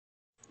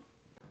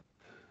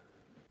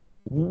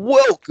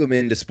Welcome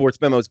into Sports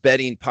Memo's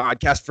betting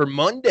podcast for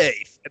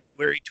Monday,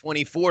 February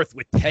 24th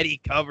with Teddy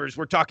Covers.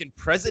 We're talking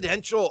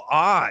presidential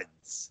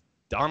odds.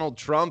 Donald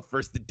Trump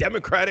versus the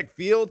Democratic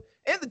field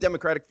and the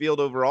Democratic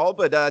field overall.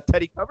 But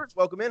Teddy Covers,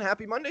 welcome in.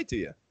 Happy Monday to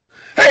you.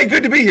 Hey,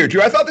 good to be here,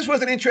 Drew. I thought this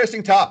was an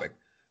interesting topic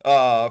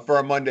for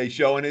our Monday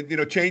show, and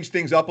it changed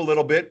things up a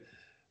little bit.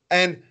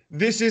 And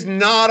this is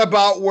not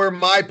about where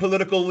my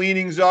political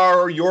leanings are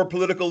or your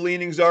political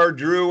leanings are,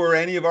 Drew, or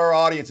any of our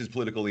audience's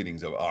political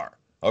leanings are.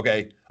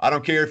 Okay, I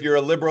don't care if you're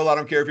a liberal. I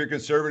don't care if you're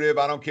conservative.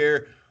 I don't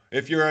care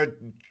if you're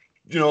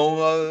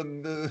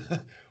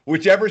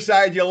whichever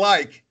side you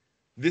like.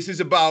 This is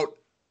about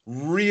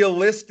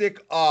realistic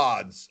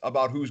odds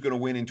about who's going to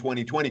win in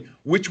 2020,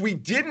 which we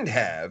didn't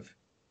have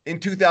in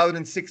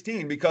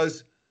 2016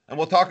 because, and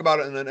we'll talk about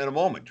it in a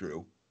moment,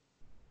 Drew,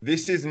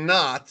 this is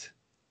not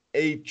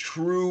a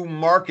true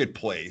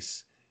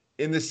marketplace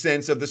in the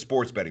sense of the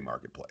sports betting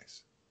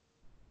marketplace.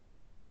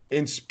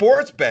 In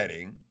sports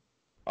betting,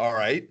 all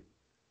right,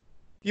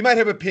 you might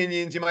have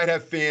opinions, you might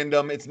have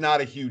fandom. It's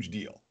not a huge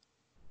deal.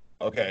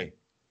 Okay.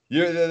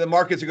 The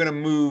markets are going to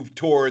move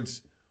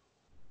towards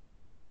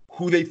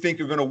who they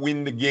think are going to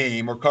win the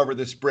game or cover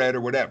the spread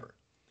or whatever.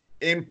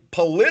 In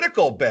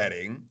political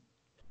betting,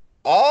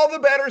 all the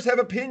bettors have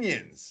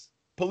opinions,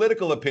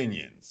 political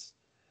opinions.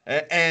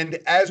 And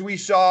as we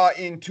saw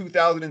in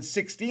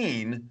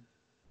 2016,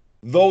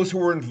 those who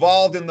were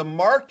involved in the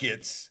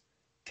markets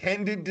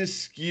tended to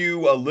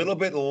skew a little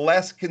bit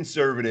less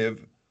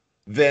conservative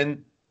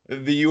than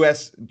the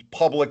U.S.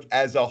 public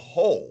as a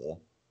whole.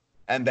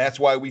 And that's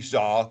why we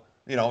saw,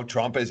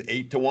 Trump as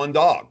 8-1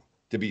 dog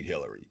to beat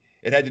Hillary.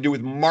 It had to do with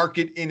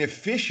market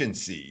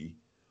inefficiency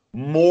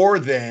more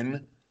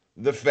than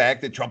the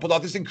fact that Trump pulled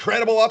off this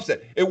incredible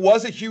upset. It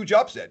was a huge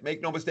upset,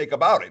 make no mistake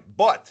about it.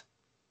 But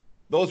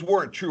those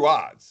weren't true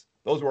odds.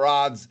 Those were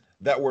odds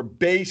that were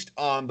based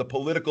on the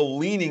political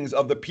leanings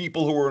of the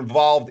people who were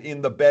involved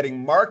in the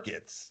betting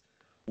markets,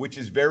 which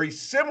is very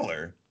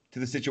similar to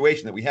the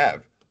situation that we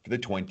have for the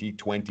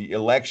 2020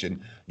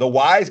 election. The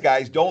wise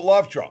guys don't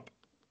love Trump,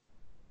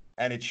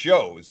 and it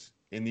shows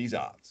in these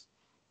odds.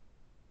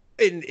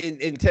 And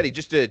Teddy,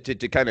 just to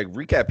kind of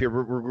recap here,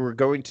 we're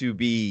going to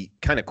be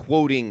kind of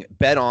quoting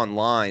Bet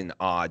Online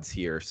odds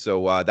here.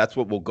 So that's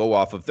what we'll go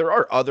off of. There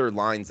are other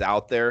lines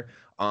out there,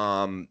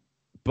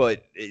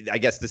 but I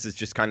guess this is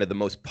just kind of the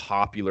most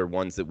popular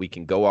ones that we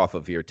can go off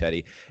of here,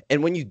 Teddy.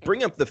 And when you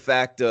bring up the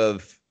fact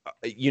of,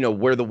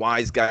 where the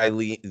wise guy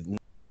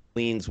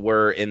leans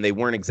were and they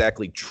weren't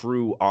exactly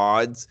true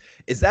odds,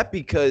 is that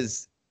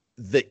because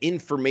the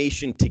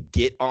information to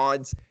get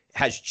odds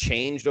has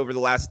changed over the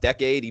last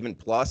decade, even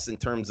plus, in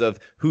terms of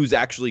who's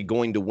actually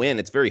going to win?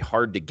 It's very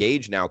hard to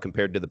gauge now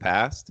compared to the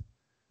past.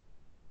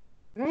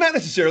 Not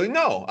necessarily,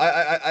 no.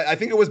 I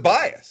think it was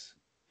bias.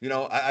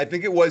 I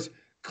think it was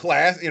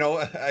class.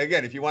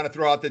 Again, if you want to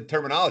throw out the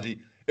terminology,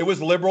 it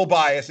was liberal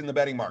bias in the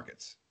betting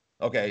markets.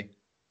 Okay,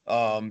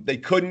 they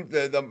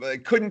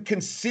couldn't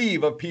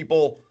conceive of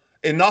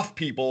enough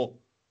people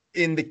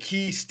in the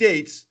key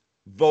states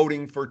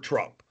voting for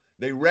Trump.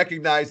 They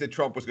recognized that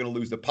Trump was going to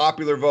lose the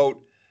popular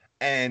vote.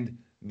 And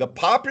the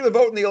popular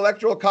vote and the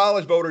electoral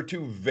college vote are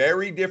two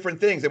very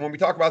different things. And when we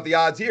talk about the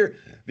odds here,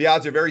 the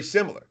odds are very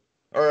similar.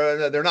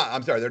 Or they're not.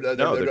 I'm sorry. They're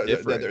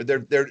different.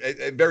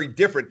 They're very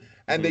different.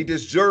 And they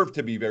deserve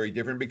to be very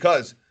different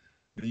because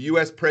the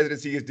U.S.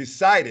 presidency is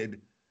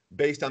decided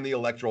based on the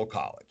electoral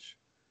college.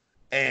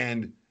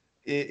 And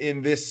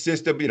in this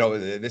system,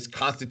 this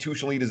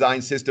constitutionally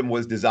designed system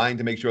was designed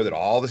to make sure that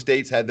all the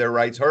states had their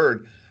rights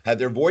heard, had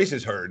their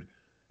voices heard,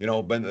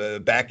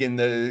 back in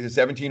the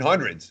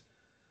 1700s.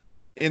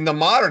 In the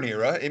modern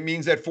era, it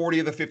means that 40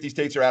 of the 50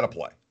 states are out of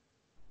play.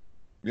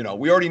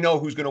 We already know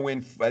who's going to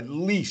win at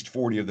least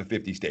 40 of the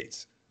 50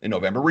 states in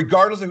November,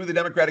 regardless of who the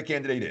Democratic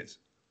candidate is.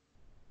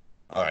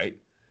 All right.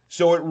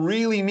 So it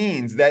really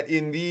means that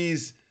in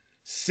these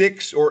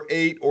 6 or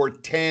 8 or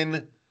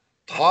 10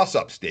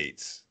 toss-up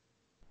states,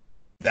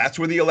 that's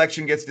where the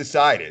election gets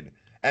decided.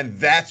 And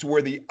that's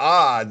where the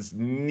odds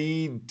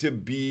need to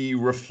be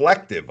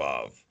reflective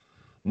of.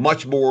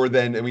 Much more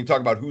than, and we talk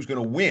about who's going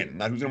to win,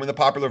 not who's going to win the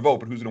popular vote,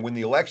 but who's going to win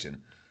the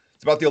election.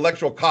 It's about the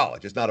electoral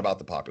college. It's not about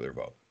the popular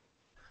vote.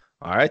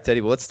 All right,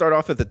 Teddy. Well, let's start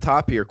off at the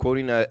top here.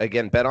 Quoting,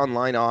 again, Bet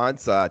Online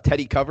odds.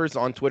 Teddy Covers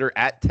on Twitter,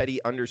 at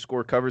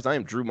Teddy_Covers. I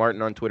am Drew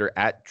Martin on Twitter,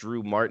 at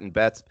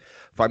DrewMartinBets.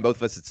 Find both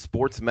of us at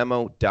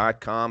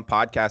sportsmemo.com.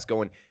 Podcast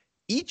going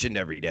each and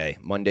every day,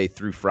 Monday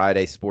through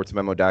Friday,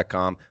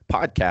 sportsmemo.com,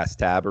 podcast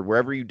tab, or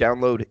wherever you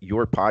download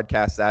your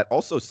podcasts at.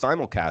 Also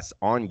simulcast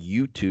on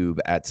YouTube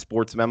at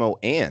Sports Memo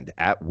and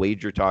at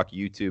Wager Talk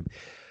YouTube.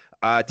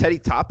 Teddy,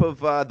 top of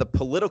the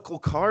political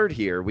card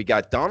here, we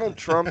got Donald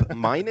Trump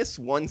minus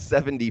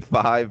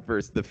 175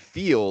 versus the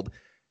field,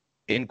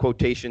 in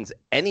quotations,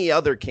 any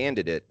other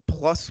candidate,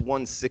 plus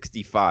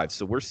 165.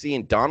 So we're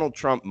seeing Donald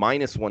Trump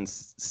minus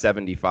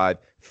 175,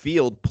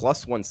 field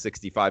plus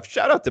 165.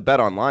 Shout out to Bet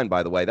Online,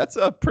 by the way. That's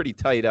a pretty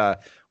tight,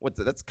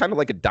 that's kind of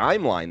like a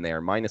dime line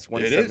there, minus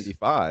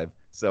 175.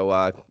 So,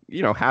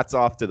 hats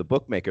off to the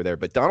bookmaker there.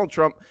 But Donald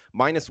Trump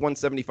minus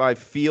 175,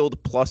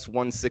 Field plus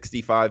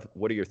 165.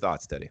 What are your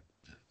thoughts, Teddy?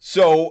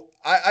 So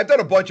I've done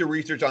a bunch of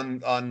research on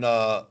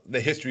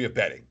the history of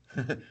betting.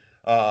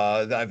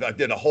 I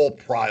did a whole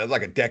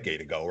like a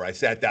decade ago, where I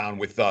sat down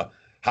with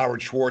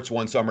Howard Schwartz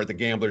one summer at the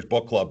Gamblers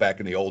Book Club back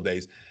in the old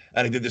days,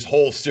 and I did this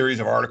whole series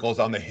of articles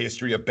on the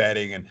history of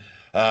betting and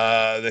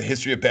the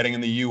history of betting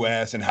in the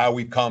U.S. and how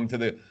we've come to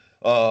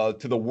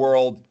the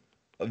world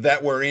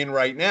that we're in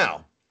right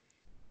now.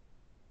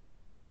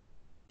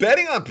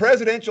 Betting on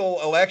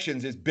presidential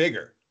elections is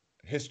bigger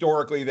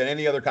historically than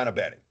any other kind of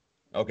betting.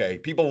 Okay,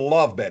 people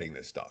love betting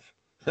this stuff.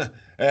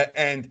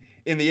 And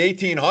in the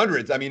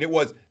 1800s, I mean,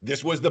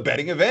 this was the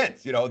betting event.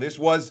 This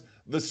was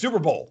the Super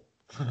Bowl.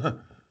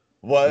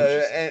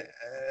 Well,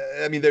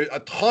 I mean, there's a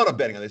ton of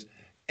betting on this.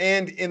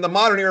 And in the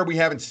modern era, we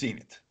haven't seen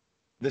it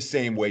the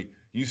same way.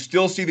 You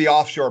still see the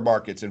offshore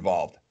markets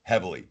involved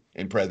heavily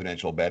in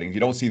presidential betting.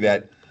 You don't see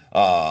that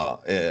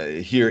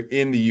here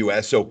in the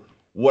U.S. So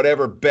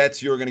whatever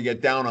bets you're going to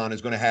get down on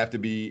is going to have to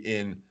be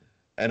in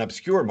an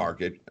obscure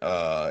market,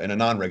 in a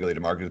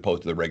non-regulated market, as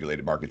opposed to the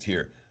regulated markets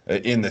here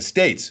in the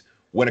States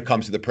when it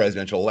comes to the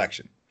presidential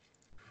election.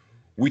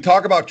 We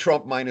talk about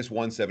Trump minus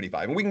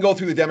 175, and we can go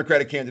through the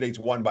Democratic candidates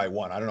one by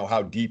one. I don't know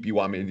how deep you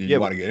want to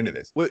get into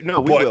this. We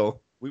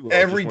will.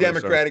 Every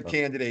Democratic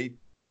candidate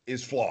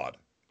is flawed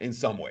in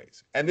some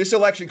ways. And this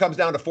election comes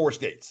down to 4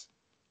 states.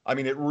 I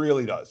mean, it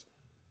really does.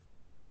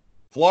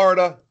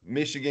 Florida,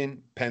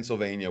 Michigan,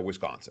 Pennsylvania,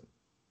 Wisconsin.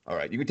 All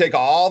right. You can take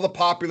all the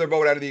popular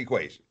vote out of the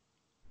equation.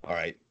 All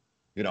right.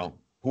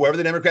 Whoever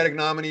the Democratic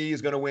nominee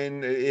is going to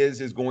win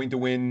is going to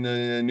win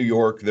New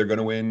York. They're going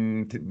to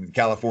win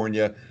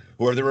California.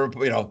 Whoever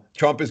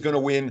Trump is going to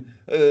win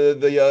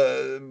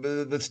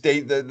the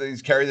state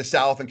that carry the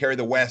South and carry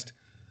the West.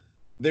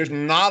 There's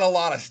not a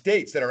lot of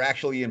states that are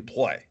actually in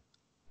play.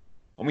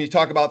 And when you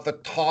talk about the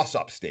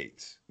toss-up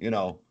states,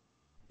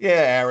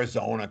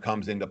 Arizona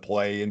comes into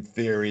play in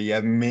theory. You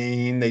have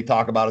Maine, they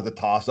talk about as a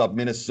toss-up.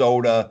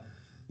 Minnesota,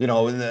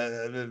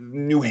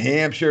 New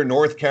Hampshire,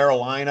 North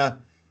Carolina.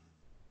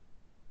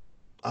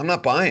 I'm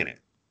not buying it.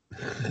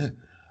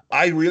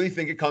 I really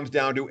think it comes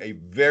down to a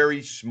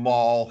very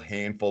small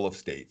handful of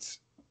states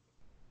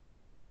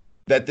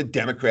that the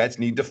Democrats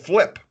need to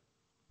flip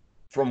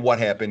from what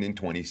happened in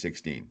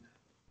 2016.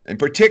 In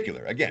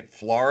particular, again,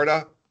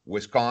 Florida,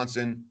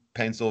 Wisconsin,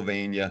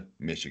 Pennsylvania,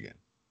 Michigan.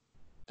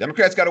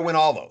 Democrats got to win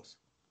all those.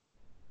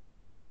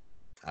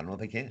 I don't know if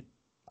they can.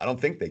 I don't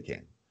think they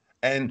can.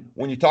 And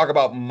when you talk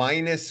about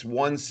minus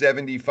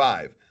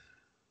 175,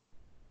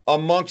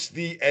 amongst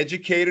the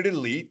educated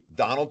elite,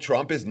 Donald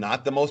Trump is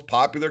not the most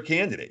popular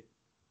candidate.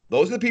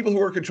 Those are the people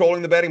who are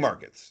controlling the betting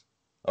markets,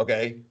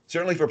 okay?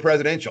 Certainly for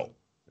presidential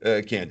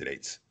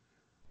candidates.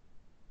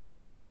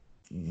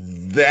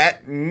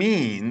 That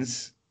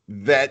means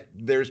that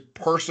there's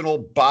personal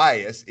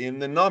bias in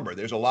the number.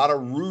 There's a lot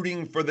of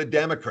rooting for the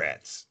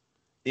Democrats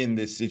in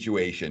this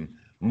situation,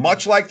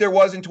 much like there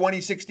was in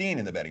 2016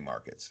 in the betting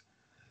markets.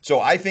 So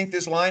I think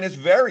this line is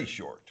very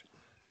short.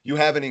 You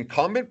have an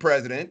incumbent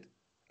president,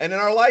 and in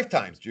our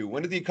lifetimes, Drew,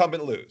 when did the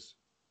incumbent lose?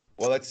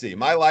 Well, let's see.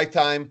 My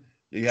lifetime,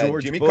 you had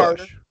George Jimmy Bush.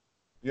 Carter.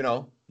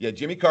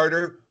 Jimmy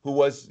Carter, who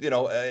was,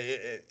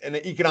 an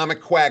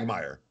economic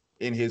quagmire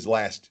in his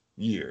last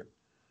year.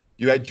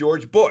 You had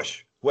George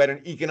Bush, who had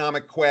an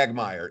economic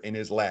quagmire in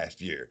his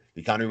last year.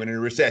 The economy went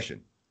into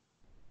recession.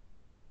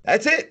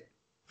 That's it.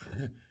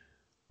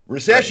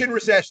 Recession.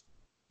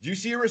 Do you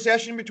see a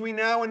recession between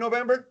now and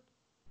November?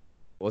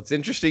 Well, it's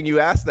interesting you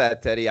asked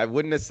that, Teddy. I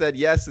wouldn't have said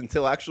yes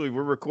until actually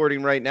we're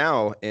recording right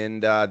now,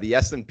 and the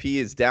S&P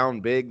is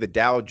down big. The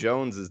Dow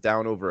Jones is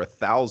down over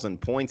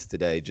 1,000 points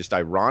today, just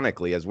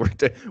ironically, as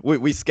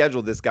we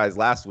scheduled this guys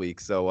last week.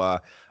 So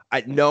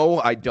I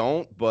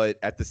don't, but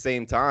at the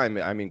same time,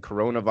 I mean,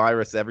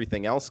 coronavirus,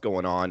 everything else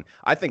going on,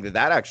 I think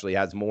that actually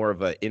has more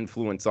of an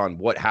influence on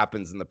what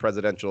happens in the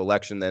presidential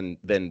election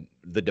than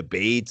the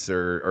debates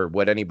or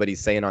what anybody's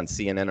saying on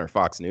CNN or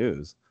Fox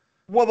News.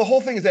 Well, the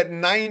whole thing is that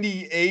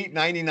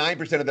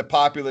 99% of the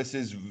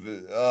populace's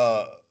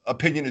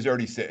opinion is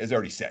already set.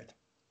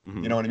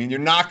 Mm-hmm. You know what I mean? You're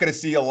not going to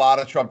see a lot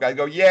of Trump guys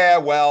go,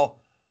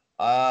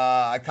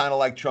 I kind of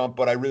like Trump,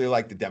 but I really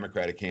like the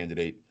Democratic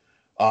candidate.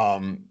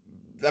 The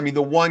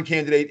one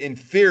candidate in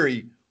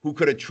theory who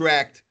could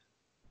attract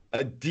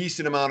a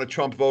decent amount of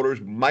Trump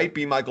voters might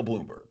be Michael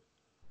Bloomberg.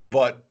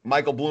 But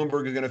Michael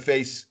Bloomberg is going to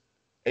face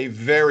a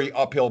very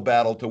uphill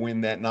battle to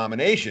win that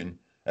nomination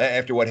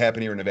after what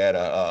happened here in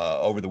Nevada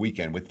over the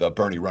weekend with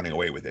Bernie running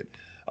away with it.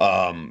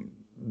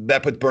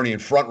 That puts Bernie in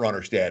front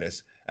runner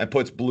status and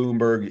puts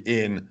Bloomberg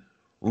in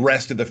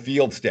rest of the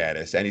field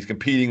status. And he's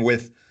competing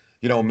with,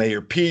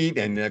 Mayor Pete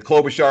and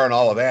Klobuchar and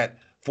all of that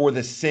for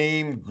the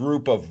same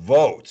group of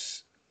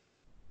votes.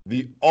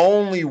 The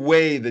only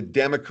way the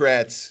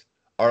Democrats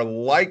are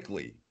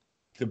likely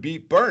to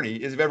beat Bernie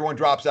is if everyone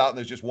drops out and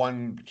there's just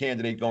one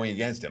candidate going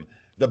against him.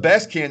 The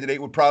best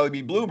candidate would probably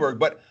be Bloomberg,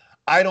 but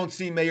I don't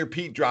see Mayor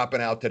Pete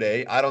dropping out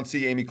today. I don't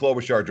see Amy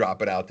Klobuchar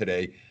dropping out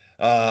today.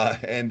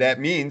 And that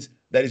means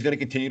that he's going to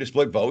continue to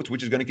split votes,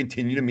 which is going to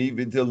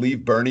continue to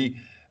leave Bernie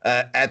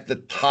at the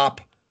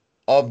top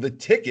of the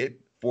ticket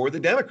for the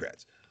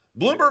Democrats.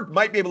 Bloomberg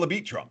might be able to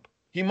beat Trump.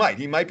 He might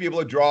be able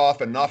to draw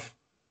off enough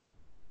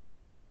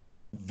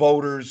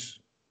voters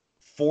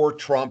for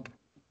Trump,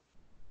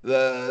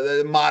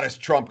 the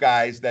modest Trump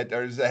guys that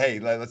are, hey,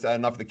 let's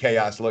enough of the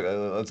chaos.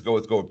 Let's go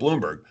with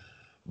Bloomberg.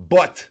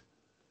 But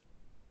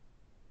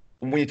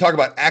when you talk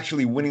about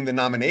actually winning the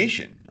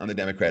nomination on the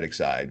Democratic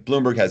side,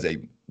 Bloomberg has a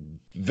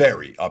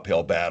very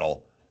uphill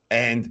battle.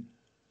 And,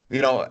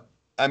 you know,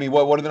 I mean,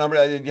 what are the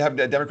numbers? You have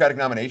Democratic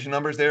nomination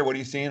numbers there. What are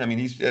you seeing? I mean,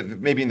 he's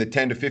maybe in the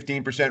 10 to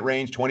 15%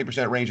 range,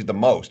 20% range at the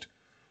most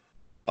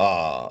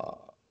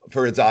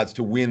for his odds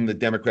to win the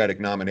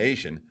Democratic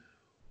nomination.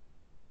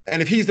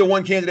 And if he's the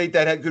one candidate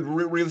that could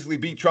realistically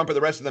beat Trump and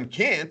the rest of them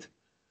can't,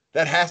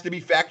 that has to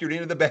be factored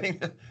into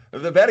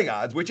the betting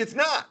odds, which it's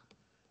not.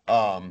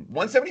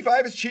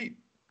 175 is cheap.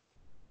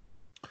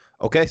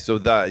 Okay, so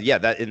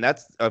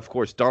that's of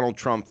course Donald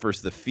Trump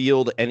versus the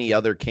field. Any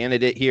other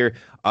candidate here?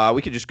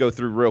 We could just go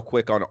through real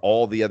quick on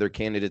all the other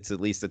candidates,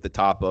 at least at the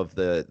top of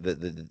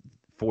the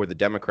for the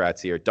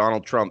Democrats here.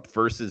 Donald Trump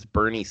versus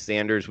Bernie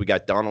Sanders. We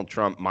got Donald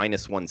Trump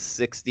minus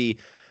 160,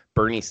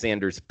 Bernie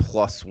Sanders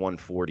plus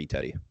 140.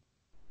 Teddy.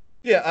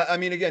 Yeah, I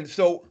mean, again,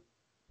 so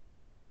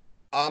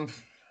I'm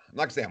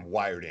not gonna say I'm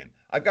wired in.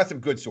 I've got some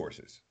good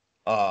sources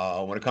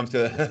when it comes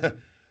to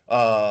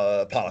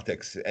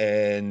politics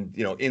and,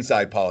 you know,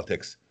 inside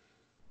politics.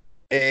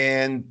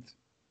 And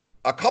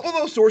a couple of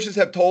those sources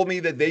have told me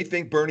that they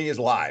think Bernie is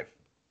live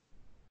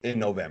in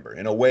November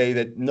in a way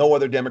that no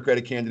other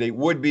Democratic candidate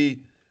would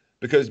be,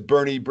 because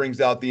Bernie brings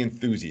out the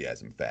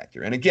enthusiasm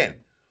factor. And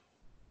again,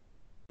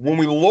 when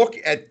we look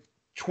at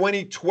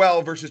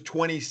 2012 versus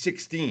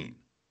 2016,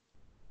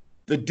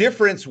 the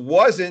difference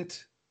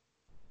wasn't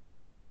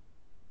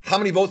how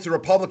many votes the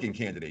Republican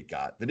candidate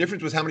got. The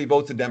difference was how many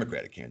votes the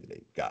Democratic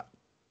candidate got.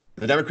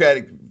 The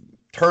Democratic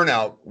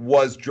turnout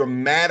was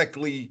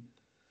dramatically,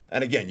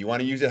 and again, you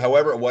want to use it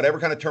however, whatever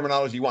kind of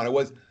terminology you want.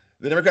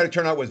 The Democratic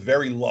turnout was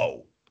very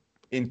low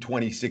in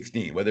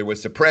 2016, whether it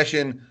was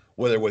suppression,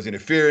 whether it was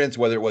interference,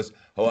 whether it was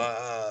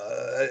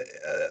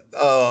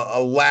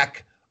a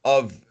lack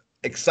of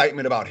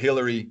excitement about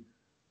Hillary.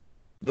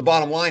 The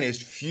bottom line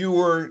is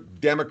fewer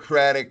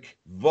Democratic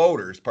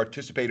voters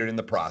participated in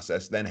the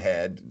process than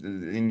had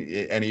in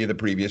any of the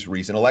previous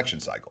recent election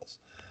cycles.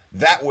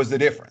 That was the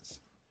difference.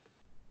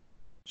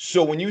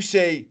 So when you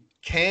say,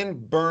 can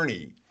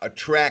Bernie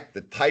attract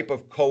the type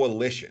of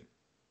coalition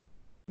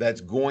that's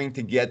going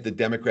to get the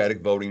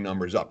Democratic voting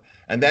numbers up?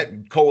 And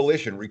that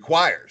coalition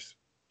requires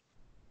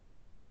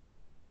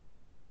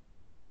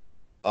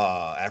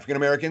African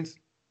Americans,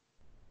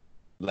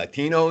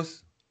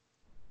 Latinos,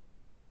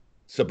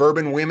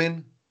 suburban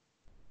women,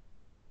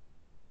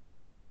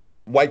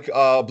 white,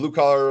 blue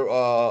collar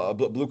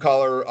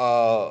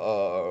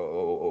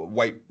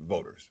white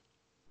voters.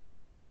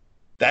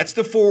 That's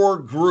the four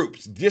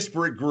groups,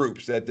 disparate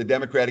groups, that the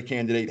Democratic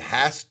candidate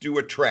has to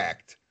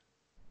attract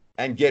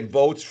and get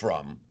votes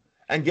from,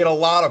 and get a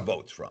lot of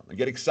votes from, and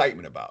get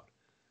excitement about.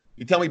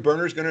 You tell me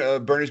Bernie's going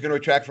to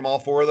attract from all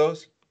four of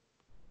those?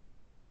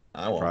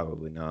 I won't.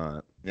 Probably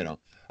not. You know,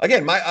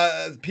 again, my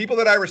people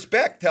that I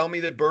respect tell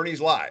me that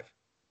Bernie's live.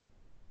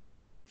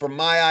 From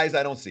my eyes,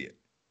 I don't see it.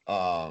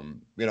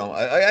 You know,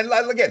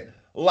 again,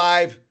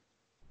 live.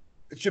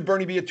 Should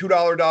Bernie be a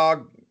 $2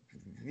 dog?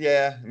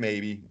 Yeah,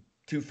 maybe.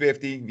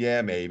 250?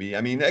 Yeah, maybe.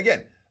 I mean,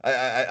 again,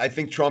 I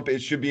think Trump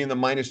should be in the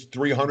minus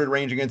 300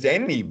 range against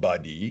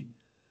anybody.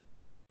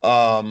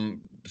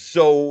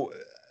 So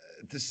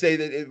to say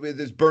that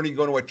is Bernie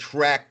going to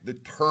attract the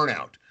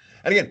turnout?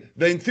 And again,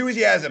 the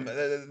enthusiasm,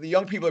 the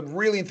young people are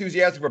really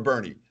enthusiastic for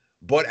Bernie.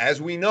 But as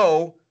we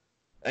know,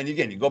 and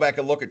again, you go back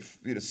and look at,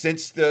 you know,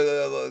 since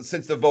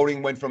the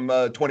voting went from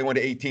 21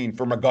 to 18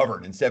 for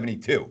McGovern in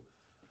 72.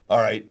 All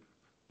right,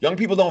 young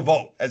people don't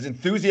vote. As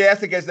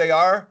enthusiastic as they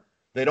are,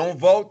 they don't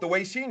vote the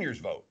way seniors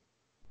vote.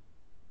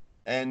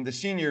 And the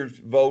seniors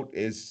vote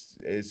is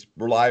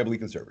reliably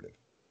conservative.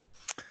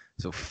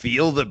 So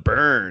feel the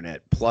burn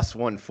at plus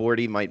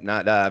 140 might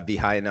not be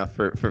high enough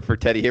for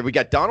Teddy here. We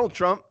got Donald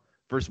Trump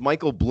versus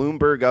Michael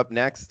Bloomberg up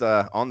next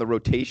on the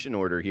rotation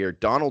order here.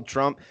 Donald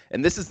Trump,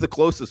 and this is the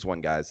closest one,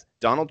 guys.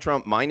 Donald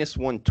Trump minus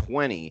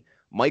 120,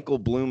 Michael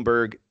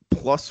Bloomberg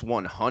plus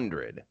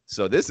 100.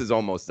 So this is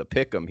almost a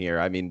pick 'em here.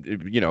 I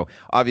mean, you know,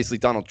 obviously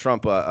Donald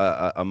Trump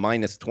a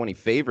minus 20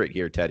 favorite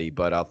here, Teddy,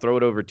 but I'll throw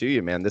it over to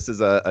you, man. This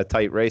is a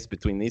tight race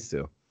between these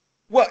two.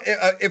 Well,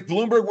 if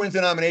Bloomberg wins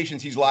the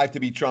nominations, he's live to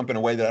beat Trump in a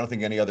way that I don't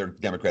think any other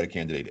Democratic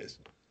candidate is.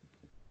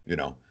 You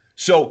know,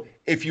 so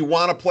if you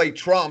want to play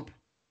Trump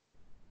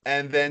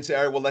and then say,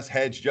 all right, well, let's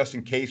hedge just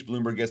in case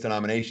Bloomberg gets the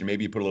nomination,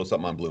 maybe you put a little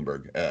something on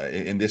Bloomberg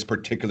in this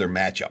particular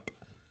matchup.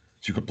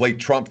 So you could play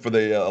Trump for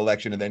the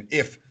election, and then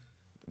if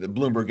the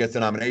Bloomberg gets the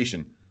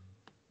nomination,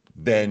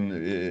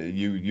 then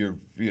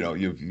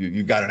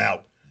you got an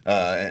out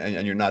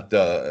and you're not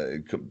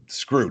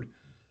screwed.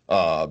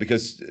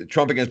 Because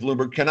Trump against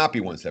Bloomberg cannot be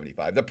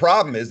 175. The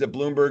problem is that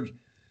Bloomberg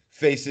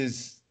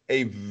faces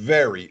a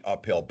very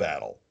uphill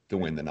battle to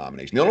win the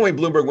nomination. The only way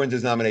Bloomberg wins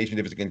his nomination is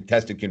if it's a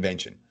contested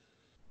convention.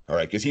 All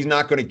right, because he's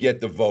not going to get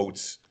the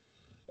votes.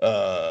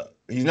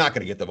 He's not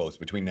going to get the votes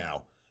between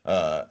now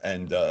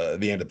and the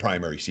end of the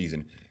primary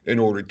season in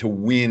order to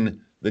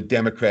win the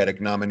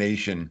Democratic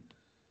nomination.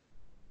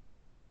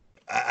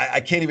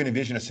 I can't even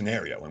envision a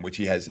scenario in which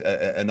he has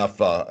enough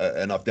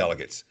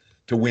delegates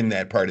to win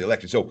that part of the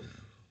election. So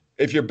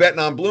if you're betting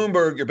on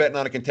Bloomberg, you're betting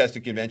on a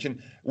contested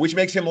convention, which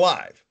makes him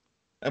live.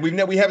 And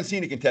we haven't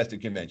seen a contested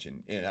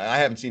convention. I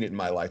haven't seen it in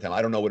my lifetime.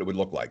 I don't know what it would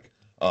look like.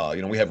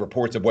 We have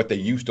reports of what they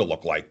used to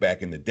look like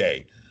back in the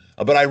day.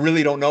 But I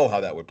really don't know how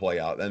that would play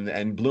out.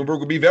 And Bloomberg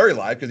would be very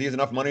live because he has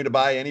enough money to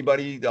buy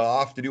anybody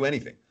off to do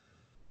anything.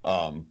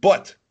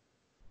 But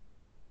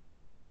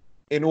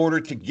in order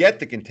to get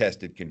the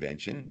contested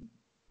convention,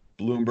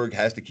 Bloomberg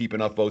has to keep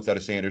enough votes out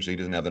of Sanders so he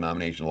doesn't have the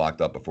nomination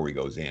locked up before he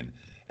goes in.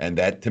 And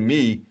that, to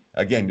me,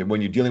 again, when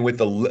you're dealing with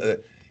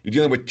you're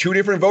dealing with two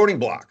different voting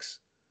blocks.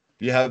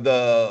 You have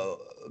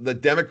the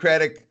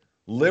Democratic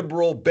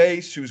liberal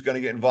base who's going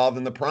to get involved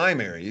in the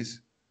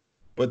primaries,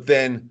 but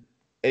then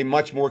a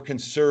much more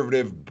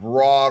conservative,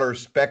 broader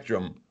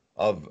spectrum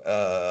of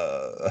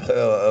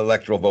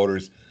electoral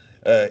voters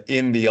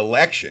in the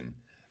election.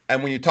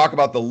 And when you talk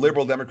about the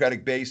liberal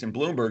Democratic base in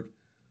Bloomberg,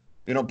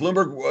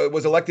 Bloomberg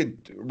was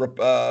elected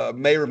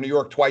mayor of New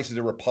York twice as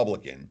a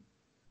Republican.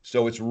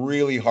 So it's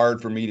really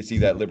hard for me to see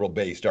that liberal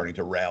base starting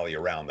to rally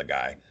around the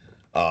guy,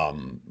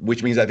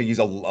 which means I think he's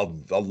a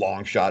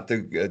long shot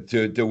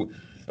to.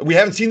 We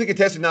haven't seen the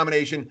contested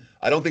nomination.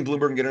 I don't think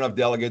Bloomberg can get enough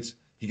delegates.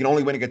 He can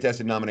only win a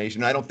contested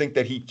nomination. I don't think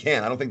that he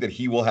can. I don't think that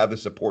he will have the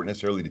support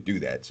necessarily to do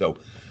that. So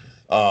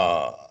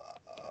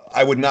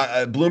I would not.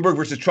 Bloomberg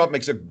versus Trump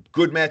makes a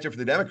good matchup for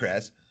the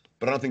Democrats,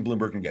 but I don't think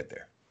Bloomberg can get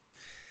there.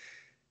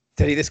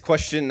 Teddy, this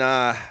question,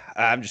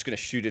 I'm just going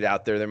to shoot it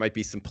out there. There might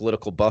be some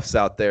political buffs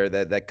out there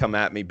that come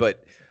at me,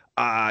 but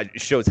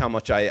shows how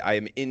much I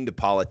am into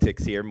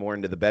politics here, more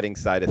into the betting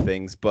side of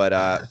things.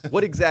 But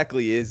what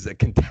exactly is a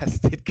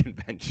contested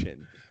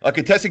convention? A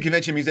contested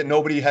convention means that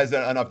nobody has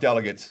enough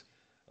delegates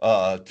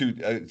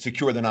to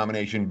secure the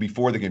nomination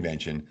before the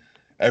convention.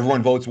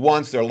 Everyone votes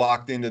once; they're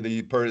locked into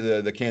the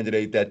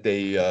candidate that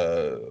they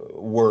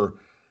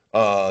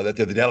that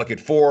they're the delegate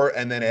for,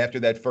 and then after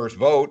that first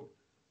vote,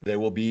 there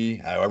will be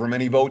however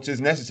many votes is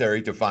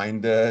necessary to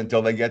find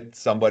until they get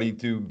somebody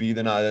to be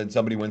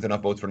somebody wins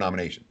enough votes for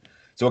nomination.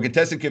 So a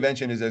contested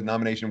convention is a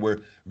nomination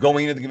where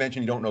going into the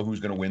convention you don't know who's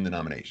going to win the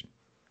nomination,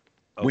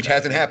 which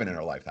hasn't happened in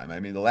our lifetime. I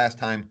mean, the last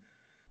time.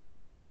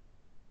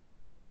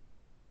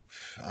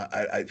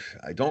 I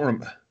don't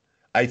remember.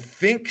 I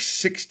think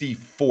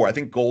 64. I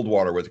think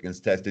Goldwater was a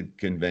contested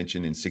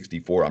convention in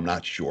 64. I'm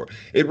not sure.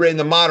 In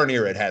the modern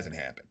era, it hasn't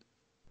happened.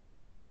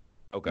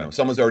 Okay.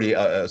 Someone's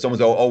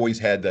always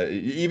had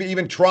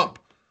even Trump,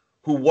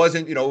 who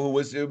wasn't, who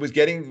was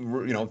getting,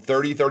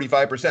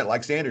 30-35%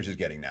 like Sanders is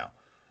getting now.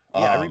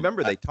 Yeah, I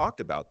remember they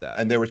talked about that.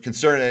 And there was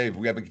concern if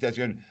we have a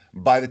contested.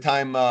 By the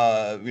time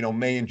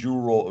May and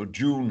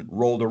June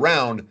rolled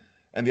around,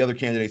 and the other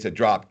candidates had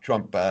dropped,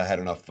 Trump had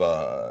enough,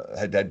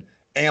 had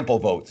ample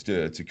votes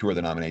to secure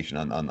the nomination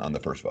on the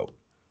first vote.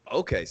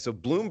 Okay, so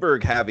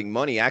Bloomberg having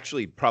money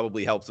actually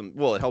probably helps him.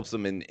 Well, it helps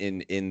him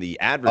in the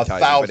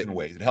advertising. 1,000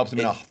 ways. It helps him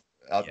Yeah.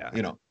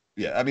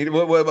 I mean,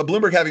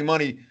 Bloomberg having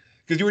money,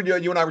 because you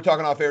and I were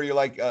talking off air. You're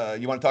like,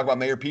 you want to talk about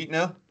Mayor Pete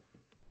now?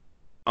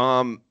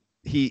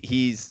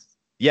 He's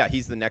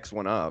the next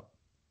one up.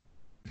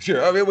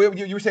 Sure. I mean,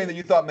 you were saying that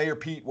you thought Mayor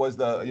Pete was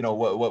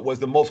was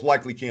the most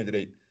likely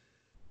candidate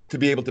to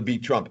be able to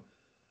beat Trump.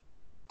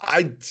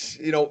 I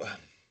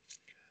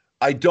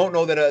don't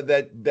know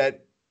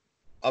that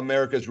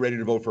America's ready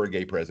to vote for a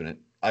gay president.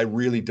 I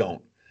really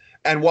don't.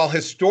 And while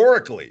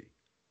historically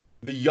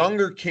the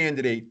younger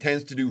candidate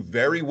tends to do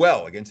very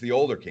well against the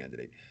older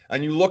candidate,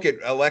 and you look at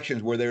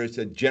elections where there is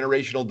a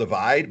generational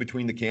divide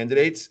between the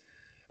candidates,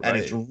 and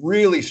it's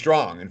really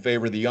strong in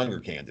favor of the younger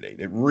candidate.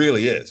 It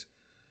really is.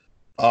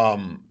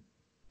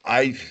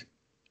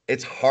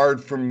 It's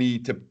hard for me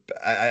to.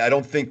 I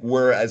don't think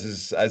we're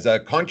as a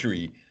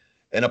country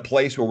in a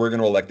place where we're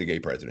going to elect a gay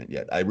president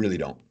yet. I really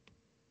don't.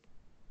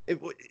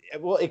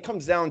 It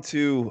comes down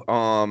to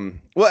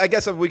I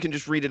guess if we can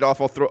just read it off,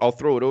 I'll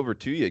throw it over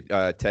to you,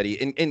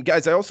 Teddy. And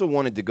guys, I also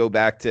wanted to go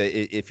back to,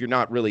 if you're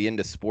not really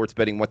into sports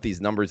betting, what these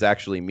numbers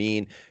actually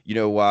mean.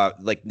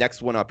 Like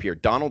next one up here,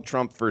 Donald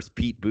Trump versus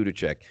Pete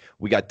Buttigieg.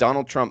 We got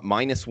Donald Trump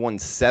minus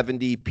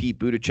 170, Pete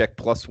Buttigieg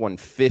plus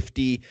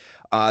 150.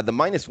 The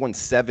minus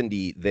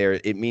 170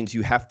 there, it means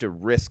you have to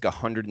risk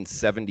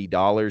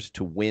 $170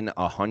 to win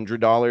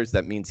 $100.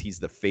 That means he's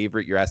the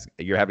favorite.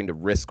 You're having to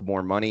risk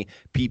more money.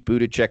 Pete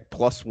Buttigieg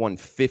plus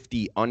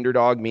 150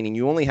 underdog, meaning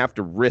you only have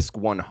to risk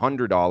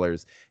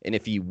 $100, and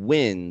if he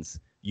wins,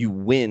 you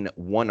win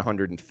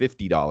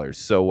 $150.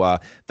 So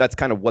that's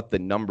kind of what the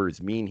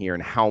numbers mean here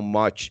and how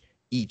much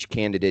each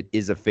candidate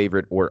is a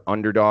favorite or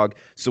underdog.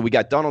 So we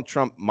got Donald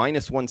Trump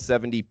minus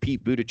 170,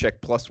 Pete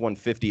Buttigieg plus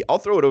 150. I'll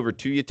throw it over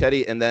to you,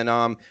 Teddy, and then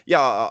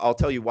I'll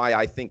tell you why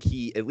I think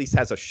he at least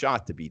has a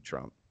shot to beat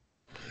Trump.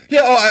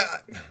 Yeah,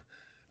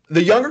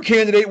 the younger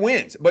candidate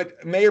wins,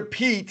 but Mayor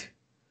Pete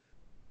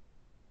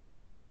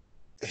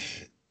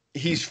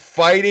he's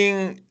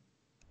fighting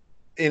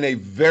in a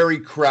very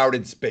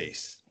crowded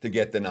space to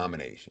get the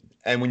nomination.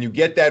 And when you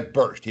get that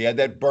burst, he had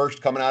that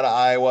burst coming out of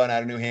Iowa and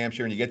out of New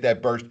Hampshire, and you get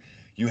that burst,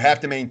 you have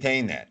to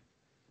maintain that.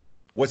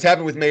 What's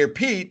happened with Mayor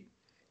Pete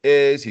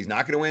is he's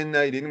not going to win.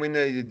 He didn't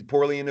win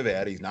poorly in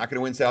Nevada. He's not going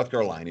to win South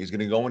Carolina. He's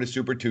going to go into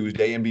Super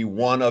Tuesday and be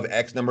one of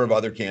X number of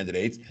other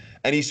candidates.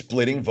 And he's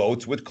splitting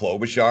votes with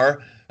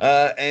Klobuchar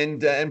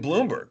and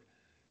Bloomberg.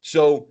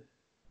 So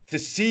to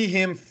see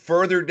him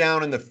further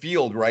down in the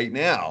field right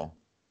now,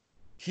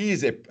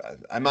 he's, in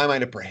my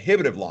mind, a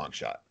prohibitive long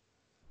shot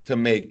to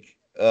make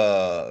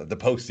the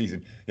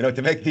postseason.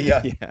 To make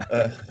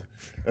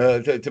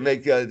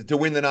the to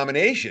win the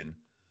nomination.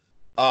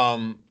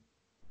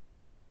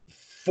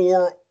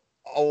 For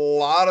a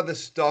lot of the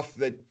stuff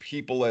that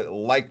people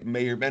like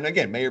Mayor, and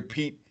again, Mayor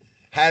Pete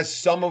has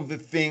some of the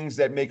things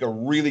that make a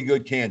really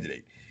good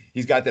candidate.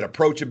 He's got that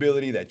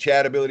approachability, that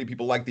chatability.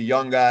 People like the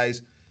young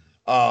guys.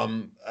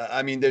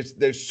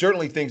 There's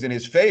certainly things in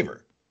his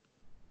favor,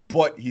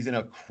 but he's in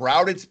a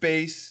crowded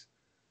space.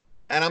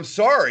 And I'm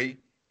sorry,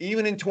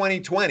 even in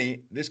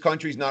 2020, this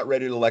country's not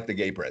ready to elect a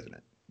gay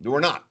president. We're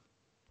not.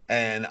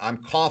 And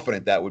I'm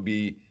confident that would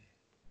be,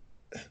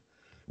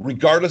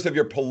 regardless of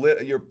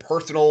your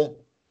personal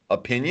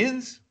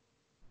opinions,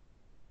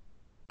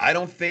 I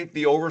don't think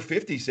the over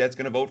 50 set's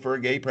going to vote for a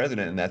gay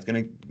president, and that's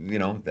going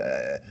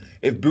to,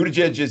 if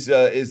Buttigieg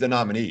is the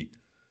nominee,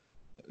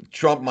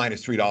 Trump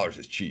minus $3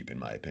 is cheap, in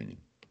my opinion.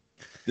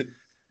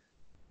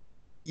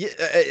 Yeah,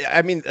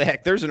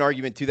 heck, there's an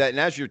argument to that. And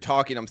as you're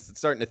talking, I'm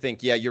starting to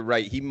think, yeah, you're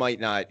right. He might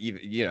not even,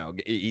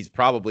 he's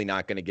probably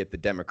not going to get the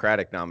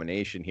Democratic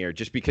nomination here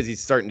just because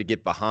he's starting to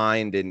get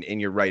behind.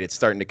 And you're right. It's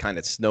starting to kind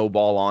of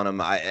snowball on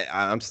him.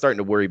 I'm starting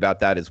to worry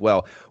about that as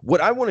well. What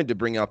I wanted to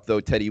bring up,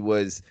 though, Teddy,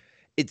 was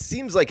it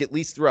seems like, at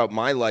least throughout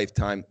my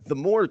lifetime, the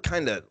more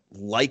kind of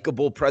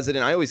likable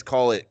president, I always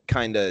call it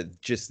kind of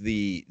just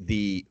the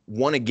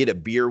want to get a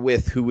beer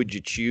with, who would you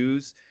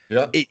choose?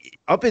 Yeah.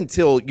 Up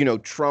until,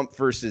 Trump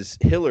versus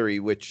Hillary,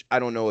 which I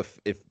don't know if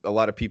a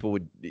lot of people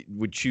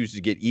would choose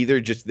to get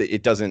either. Just that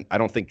it doesn't. I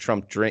don't think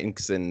Trump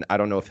drinks, and I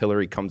don't know if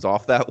Hillary comes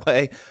off that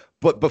way.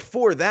 But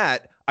before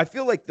that, I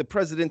feel like the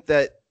president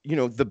that,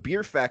 the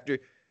beer factor,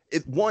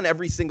 it won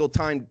every single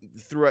time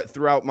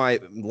throughout my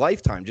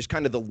lifetime. Just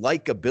kind of the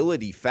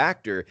likability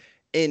factor,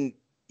 and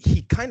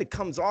he kind of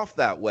comes off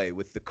that way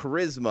with the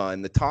charisma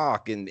and the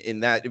talk and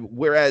that.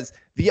 Whereas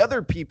the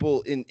other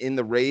people in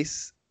the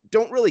race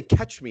don't really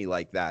catch me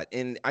like that.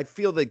 And I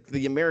feel like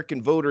the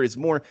American voter is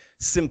more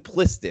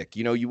simplistic.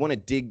 You want to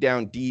dig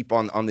down deep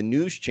on the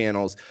news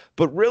channels,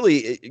 but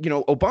really,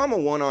 Obama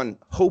won on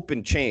hope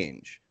and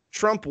change.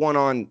 Trump won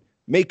on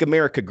make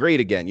America great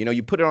again.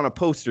 You put it on a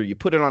poster, you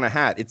put it on a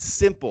hat. It's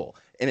simple,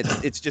 and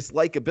it's just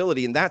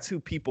likability, and that's who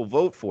people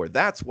vote for.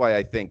 That's why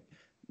I think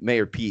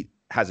Mayor Pete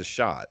has a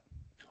shot.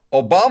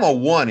 Obama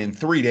won in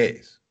 3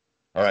 days.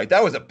 All right,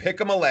 that was a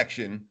pick'em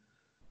election.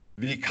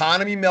 The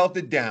economy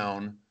melted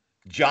down.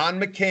 John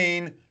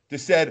McCain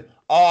just said,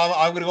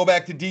 I'm going to go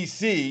back to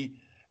D.C.,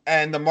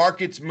 and the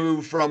markets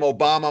moved from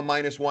Obama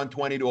minus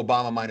 120 to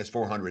Obama minus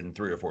 400 in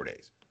 3 or 4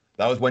 days.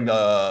 That was when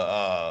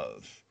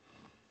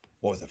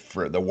what was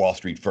the Wall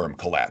Street firm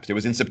collapsed. It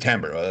was in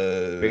September.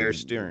 Bear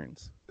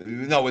Stearns.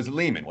 No, it was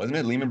Lehman, wasn't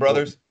it? Lehman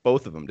Brothers?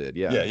 Both of them did,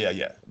 yeah.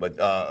 Yeah. But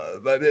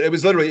it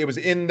was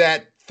in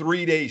that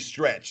 3-day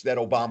stretch that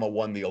Obama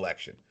won the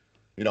election.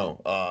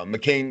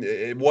 McCain,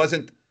 it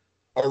wasn't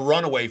a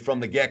runaway from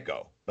the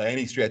get-go by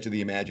any stretch of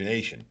the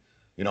imagination.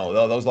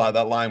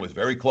 That line was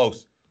very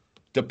close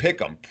to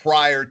pick 'em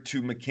prior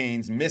to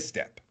McCain's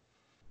misstep.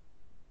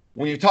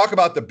 When you talk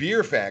about the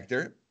beer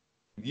factor,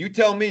 you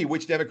tell me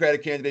which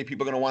Democratic candidate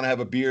people are going to want to have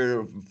a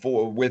beer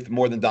with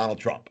more than Donald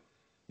Trump.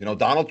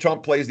 Donald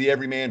Trump plays the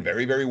everyman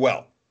very, very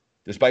well,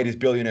 despite his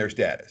billionaire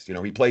status.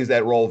 He plays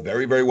that role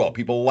very, very well.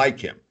 People like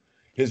him.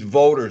 His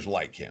voters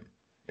like him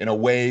in a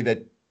way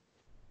that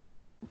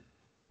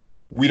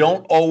we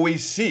don't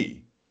always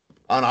see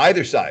on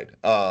either side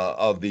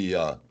of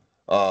the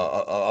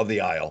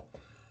aisle.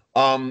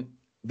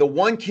 The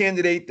one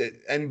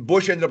candidate and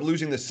Bush ended up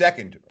losing the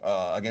second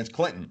against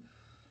Clinton.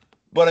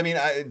 But I mean,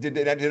 I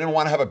didn't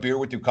want to have a beer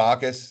with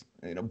Dukakis.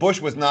 Bush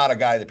was not a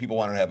guy that people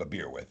wanted to have a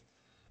beer with.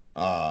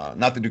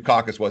 Not that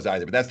Dukakis was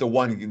either, but that's the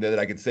one that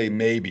I could say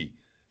maybe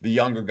the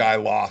younger guy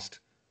lost,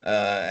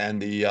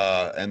 and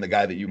the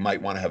guy that you might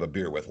want to have a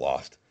beer with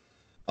lost.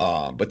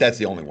 But that's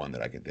the only one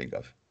that I can think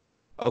of.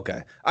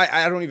 Okay.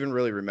 I don't even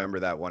really remember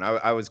that one.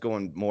 I was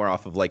going more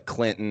off of like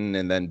Clinton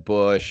and then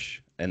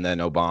Bush and then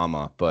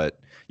Obama. But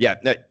yeah,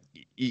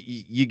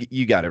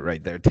 you got it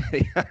right there,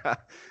 Teddy.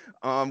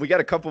 We got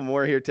a couple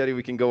more here, Teddy.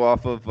 We can go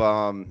off of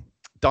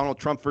Donald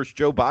Trump versus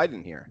Joe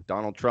Biden here.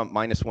 Donald Trump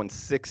minus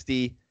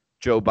 160,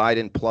 Joe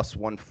Biden plus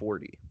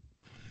 140.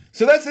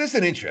 So that's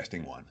an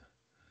interesting one,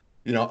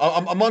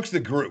 amongst the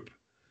group,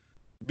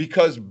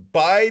 because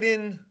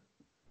Biden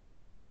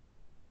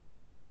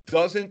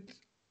doesn't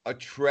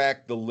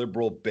attract the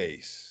liberal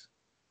base,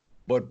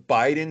 but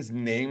Biden's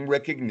name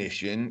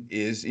recognition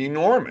is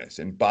enormous.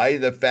 And by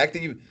the fact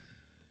that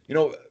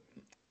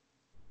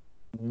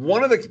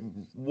one of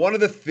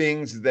the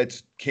things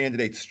that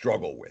candidates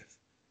struggle with,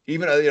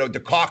 even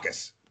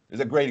Dukakis is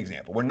a great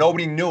example where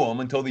nobody knew him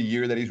until the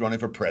year that he's running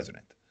for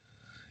president.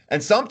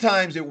 And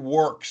sometimes it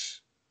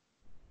works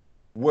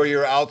where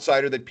you're an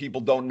outsider that people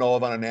don't know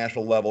of on a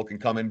national level can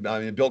come in. I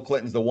mean, Bill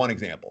Clinton's the one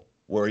example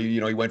where he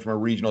went from a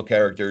regional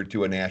character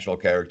to a national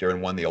character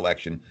and won the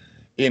election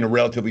in a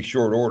relatively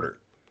short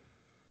order.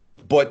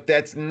 But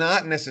that's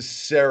not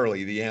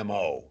necessarily the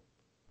MO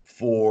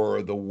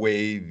for the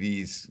way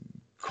these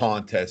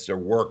contests are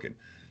working.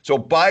 So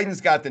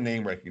Biden's got the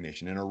name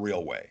recognition in a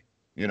real way,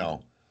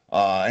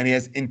 and he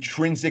has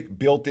intrinsic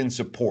built-in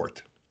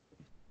support.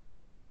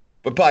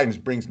 But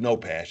Biden brings no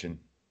passion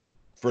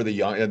for the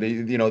young.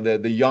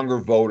 The younger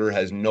voter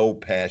has no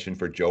passion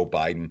for Joe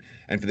Biden,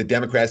 and for the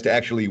Democrats to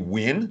actually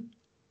win,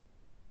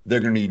 they're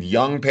going to need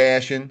young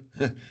passion.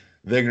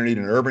 They're going to need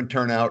an urban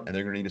turnout, and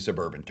they're going to need a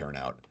suburban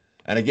turnout.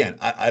 And again,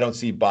 I don't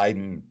see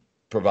Biden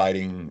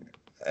providing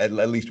at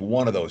least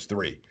one of those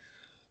three.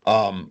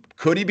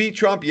 Could he beat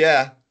Trump?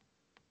 Yeah,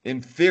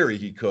 in theory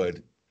he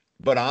could.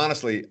 But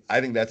honestly, I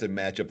think that's a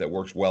matchup that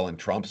works well in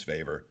Trump's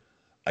favor.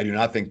 I do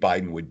not think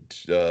Biden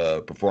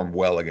would perform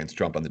well against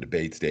Trump on the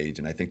debate stage.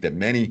 And I think that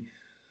many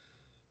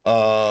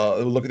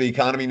look at the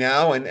economy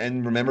now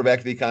and remember back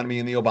to the economy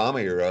in the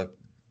Obama era.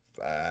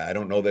 I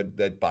don't know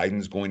that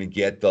Biden's going to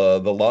get the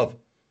love.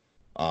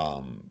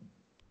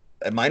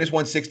 At minus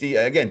 160,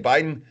 again,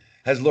 Biden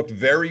has looked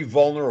very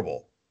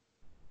vulnerable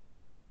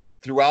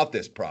throughout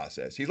this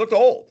process. He's looked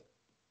old.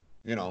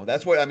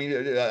 That's what I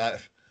mean.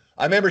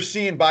 I remember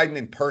seeing Biden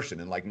in person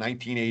in like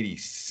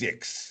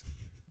 1986.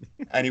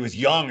 And he was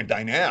young and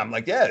dynamic. I'm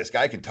like, yeah, this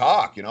guy can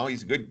talk.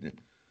 He's good.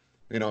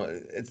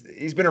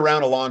 He's been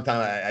around a long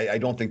time. I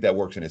don't think that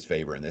works in his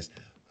favor in this.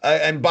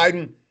 And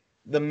Biden,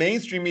 the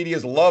mainstream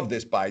media's love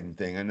this Biden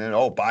thing. And then,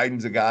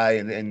 Biden's a guy.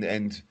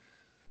 And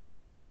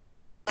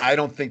I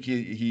don't think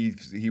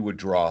he would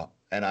draw.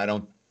 And I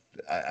don't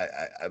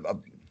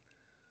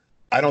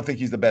think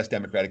he's the best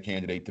Democratic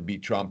candidate to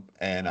beat Trump.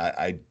 And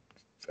I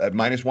at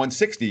minus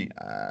 160,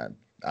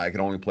 I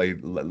can only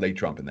lay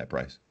Trump in that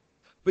price.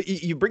 But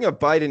you bring up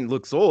Biden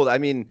looks old. I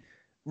mean,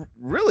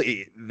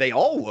 really, they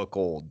all look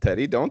old,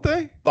 Teddy, don't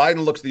they?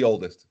 Biden looks the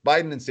oldest.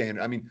 Biden and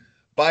Sanders. I mean,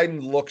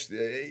 Biden looks,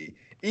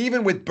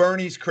 even with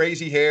Bernie's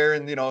crazy hair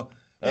and,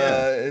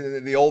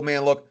 the old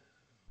man look,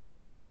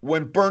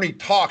 when Bernie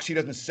talks, he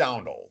doesn't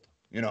sound old.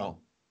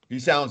 He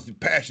sounds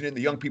passionate and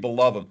the young people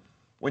love him.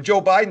 When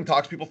Joe Biden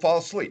talks, people fall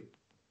asleep.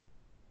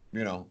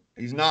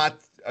 He's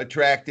not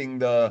attracting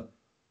the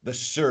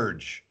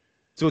surge.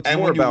 So it's and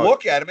more when about, you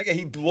look at him, again,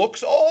 he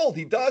looks old.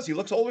 He does. He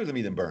looks older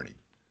than Bernie.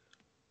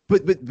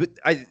 But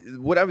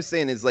what I was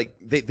saying is like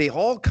they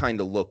all kind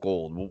of look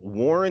old.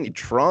 Warren,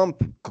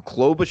 Trump,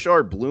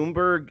 Klobuchar,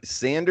 Bloomberg,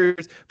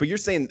 Sanders. But you're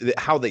saying that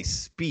how they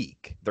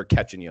speak, they're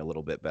catching you a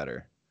little bit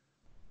better.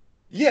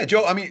 Yeah,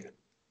 Joe. I mean,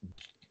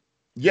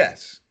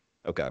 yes.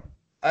 Okay.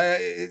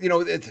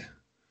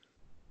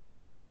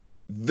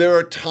 There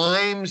are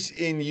times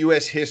in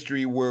U.S.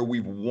 history where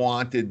we've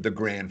wanted the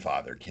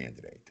grandfather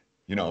candidate.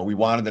 We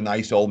wanted the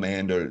nice old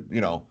man to,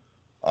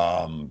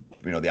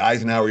 the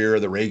Eisenhower era,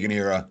 the Reagan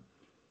era.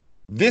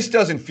 This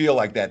doesn't feel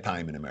like that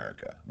time in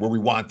America where we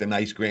want the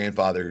nice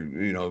grandfather,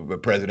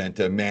 president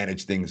to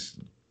manage things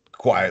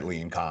quietly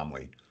and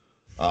calmly.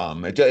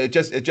 It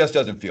just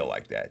doesn't feel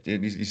like that.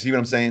 You see what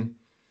I'm saying?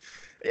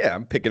 Yeah,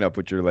 I'm picking up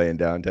what you're laying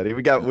down, Teddy.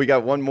 We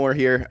got one more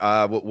here.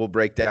 We'll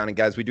break down. And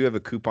guys, we do have a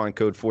coupon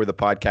code for the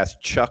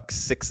podcast,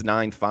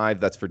 Chuck695.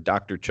 That's for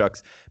Dr.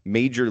 Chuck's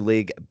Major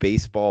League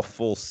Baseball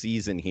full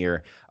season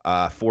here.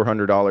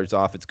 $400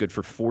 off. It's good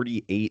for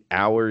 48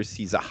 hours.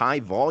 He's a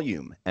high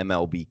volume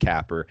MLB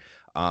capper.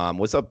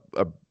 Was up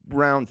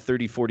around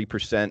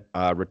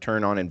 30-40%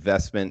 return on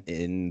investment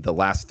in the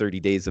last 30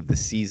 days of the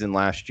season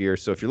last year.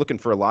 So if you're looking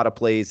for a lot of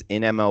plays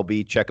in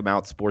MLB, check him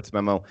out,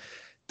 sportsmemo.com.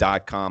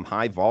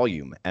 High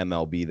volume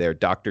MLB there.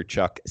 Dr.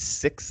 Chuck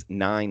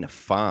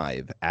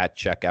 695 at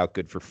checkout.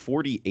 Good for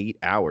 48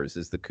 hours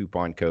is the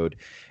coupon code,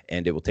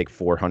 and it will take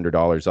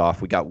 $400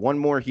 off. We got one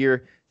more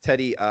here,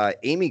 Teddy.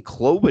 Amy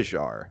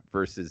Klobuchar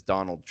versus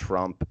Donald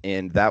Trump,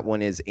 and that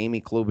one is Amy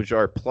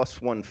Klobuchar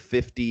plus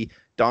 150,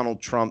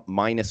 Donald Trump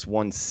minus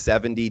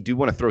 170. Do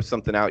want to throw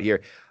something out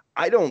here.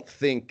 I don't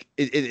think,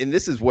 and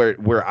this is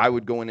where I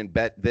would go in and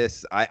bet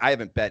this. I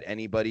haven't bet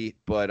anybody,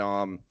 but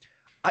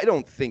I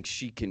don't think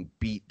she can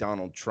beat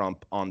Donald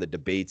Trump on the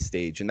debate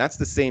stage. And that's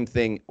the same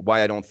thing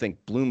why I don't think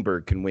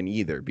Bloomberg can win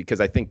either,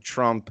 because I think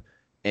Trump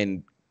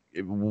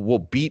will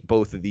beat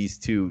both of these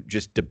two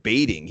just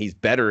debating. He's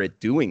better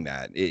at doing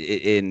that.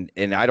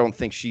 And I don't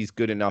think she's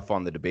good enough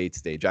on the debate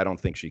stage. I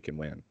don't think she can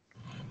win.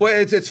 Well,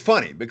 it's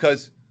funny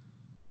because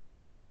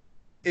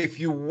if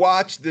you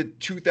watch the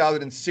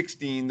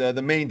 2016,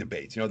 the main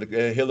debates,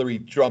 the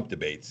Hillary-Trump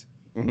debates,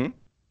 mm-hmm.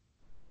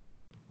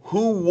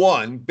 Who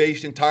won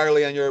based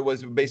entirely on your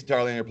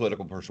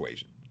political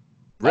persuasion.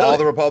 Really? All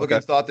the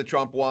Republicans thought that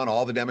Trump won.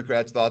 All the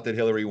Democrats thought that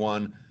Hillary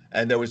won.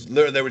 And there were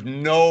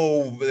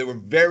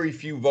very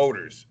few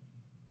voters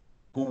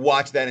who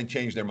watched that and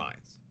changed their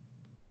minds.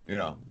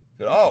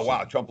 Oh,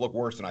 wow, Trump looked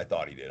worse than I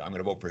thought he did. I'm going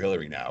to vote for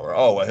Hillary now. Or,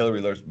 oh, well,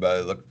 Hillary looked,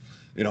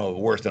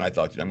 worse than I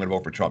thought. I'm going to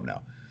vote for Trump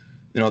now.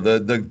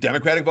 The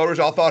Democratic voters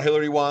all thought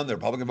Hillary won. The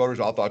Republican voters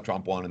all thought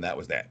Trump won, and that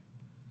was that.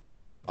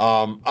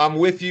 I'm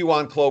with you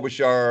on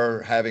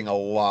Klobuchar having a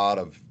lot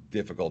of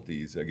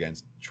difficulties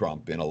against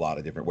Trump in a lot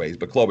of different ways,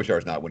 but Klobuchar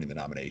is not winning the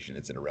nomination.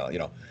 It's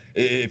irrelevant.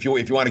 If you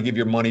want to give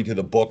your money to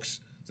the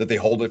books so that they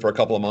hold it for a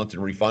couple of months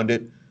and refund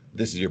it,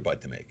 this is your butt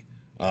to make.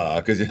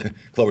 Because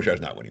Klobuchar is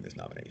not winning this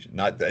nomination.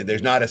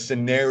 There's not a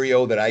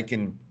scenario that I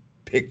can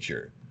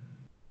picture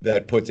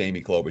that puts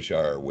Amy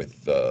Klobuchar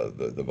with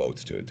the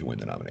votes to win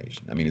the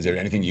nomination. I mean, is there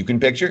anything you can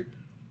picture?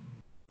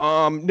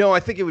 No, I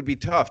think it would be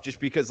tough just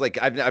because like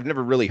I've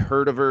never really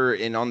heard of her,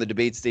 and on the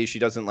debate stage she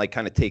doesn't like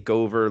kind of take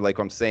over like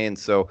I'm saying.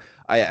 So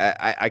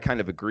I kind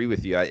of agree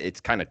with you. It's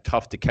kind of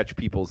tough to catch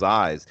people's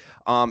eyes.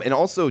 And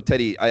also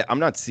Teddy, I'm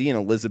not seeing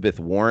Elizabeth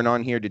Warren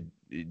on here.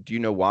 Do you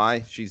know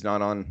why she's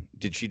not on?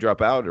 Did she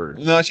drop out or?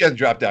 No, she hasn't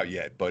dropped out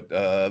yet. But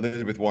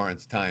Elizabeth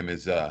Warren's time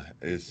is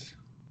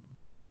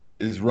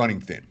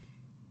running thin.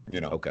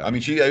 Okay. I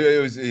mean,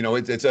 it was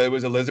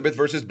Elizabeth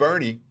versus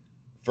Bernie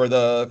for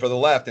the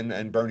left,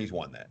 and Bernie's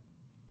won that.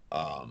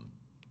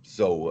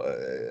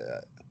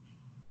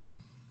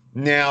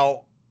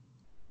 Now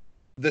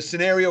the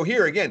scenario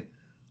here again,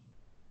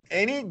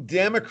 any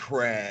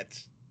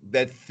Democrat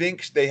that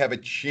thinks they have a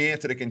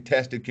chance at a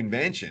contested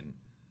convention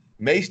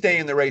may stay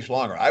in the race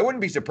longer. I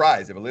wouldn't be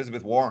surprised if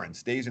Elizabeth Warren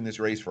stays in this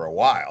race for a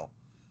while,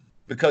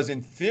 because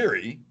in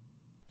theory,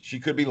 she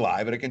could be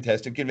live at a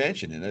contested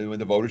convention. And when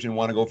the voters didn't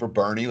want to go for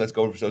Bernie, let's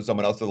go for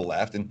someone else to the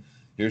left. And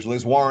here's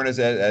Liz Warren as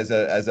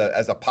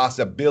a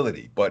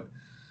possibility. But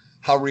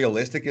how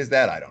realistic is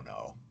that? I don't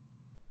know.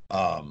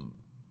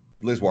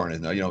 Liz Warren is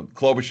no.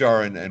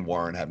 Klobuchar and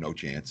Warren have no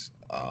chance,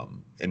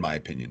 in my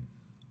opinion,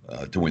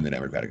 to win the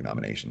Democratic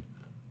nomination.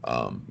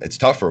 It's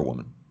tough for a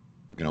woman.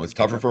 It's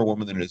tougher for a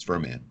woman than it is for a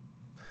man.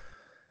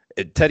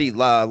 Teddy,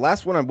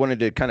 last one I wanted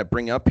to kind of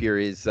bring up here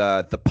is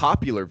the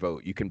popular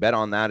vote. You can bet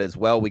on that as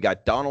well. We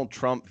got Donald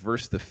Trump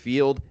versus the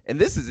field. And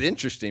this is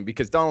interesting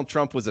because Donald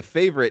Trump was a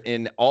favorite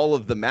in all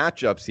of the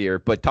matchups here.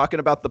 But talking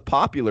about the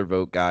popular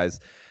vote, guys,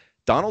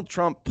 Donald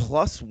Trump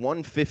plus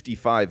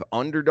 155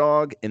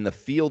 underdog in the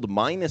field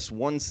minus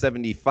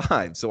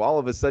 175. So all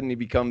of a sudden he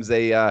becomes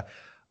an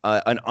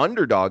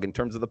underdog in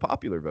terms of the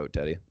popular vote,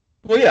 Teddy.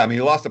 Well, yeah. I mean,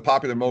 he lost the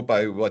popular vote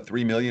by,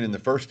 3 million in the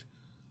first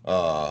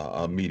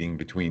meeting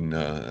between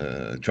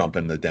Trump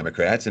and the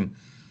Democrats. And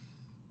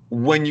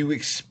when you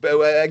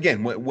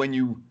when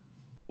you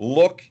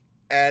look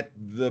at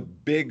the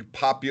big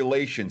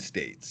population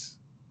states,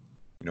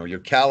 your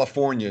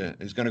California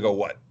is going to go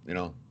what?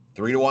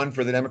 3-1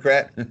 for the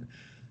Democrat.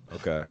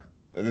 Okay.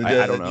 I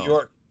don't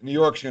know. New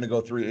York's going to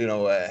go through,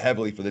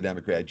 heavily for the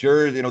Democrat.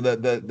 Jersey,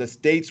 the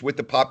states with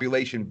the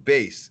population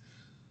base,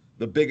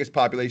 the biggest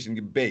population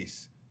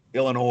base,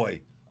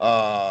 Illinois,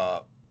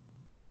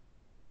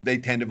 they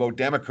tend to vote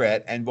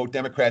Democrat and vote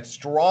Democrat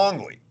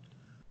strongly.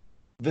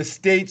 The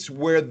states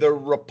where the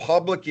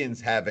Republicans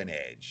have an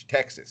edge,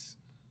 Texas,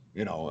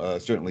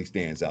 certainly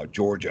stands out.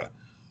 Georgia,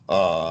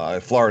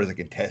 Florida's a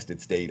contested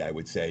state, I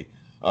would say,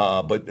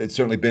 but it's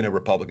certainly been a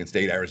Republican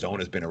state.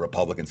 Arizona's been a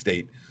Republican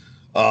state.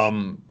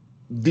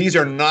 These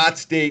are not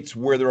states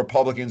where the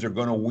Republicans are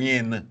going to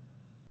win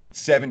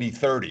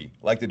 70-30,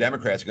 like the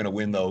Democrats are going to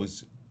win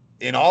those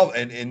in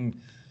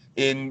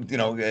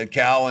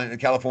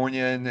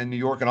California and New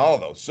York and all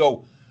of those.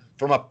 So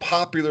from a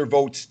popular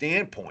vote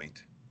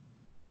standpoint,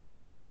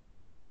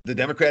 the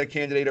Democratic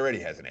candidate already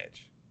has an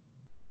edge.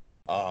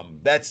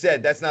 That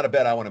said, that's not a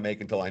bet I want to make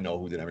until I know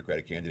who the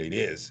Democratic candidate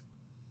is.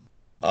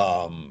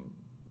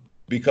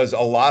 Because a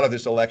lot of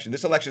this election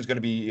is going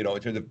to be, in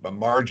terms of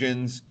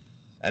margins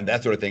and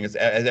that sort of thing, it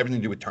has everything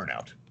to do with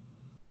turnout.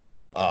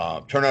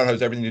 Turnout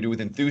has everything to do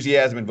with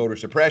enthusiasm and voter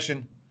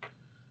suppression.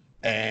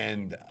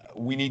 And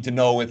we need to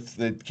know if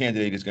the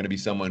candidate is going to be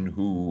someone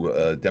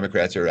who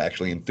Democrats are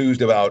actually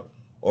enthused about,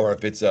 or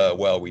if it's,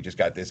 we just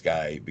got this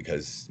guy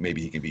because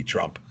maybe he can beat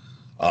Trump.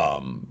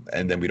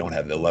 And then we don't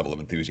have the level of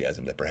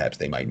enthusiasm that perhaps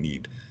they might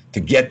need to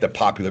get the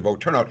popular vote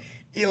turnout.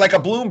 Like a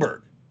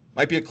Bloomberg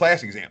might be a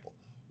classic example,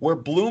 where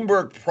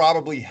Bloomberg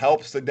probably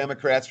helps the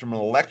Democrats from an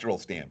electoral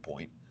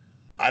standpoint.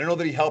 I don't know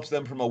that he helps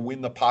them from a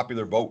win the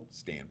popular vote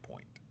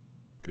standpoint.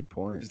 Good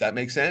point. Does that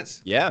make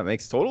sense? Yeah, it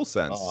makes total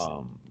sense.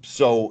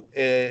 So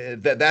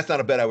that's not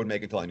a bet I would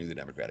make until I knew the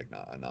Democratic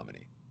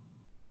nominee.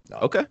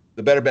 Okay.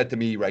 The better bet to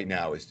me right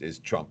now is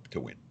Trump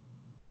to win.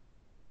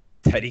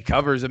 Teddy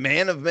Covers, a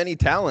man of many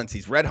talents.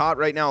 He's red hot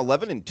right now,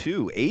 11-2,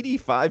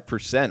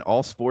 85%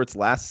 all sports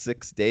last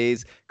 6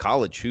 days.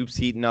 College hoops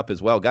heating up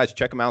as well. Guys,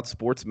 check him out,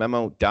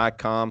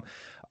 sportsmemo.com.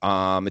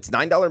 It's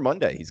 $9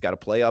 Monday. He's got a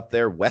play up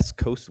there, West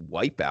Coast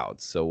Wipeouts.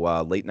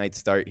 So late night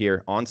start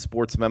here on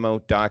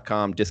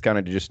sportsmemo.com,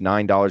 discounted to just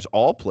 $9.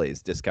 All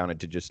plays discounted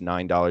to just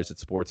 $9 at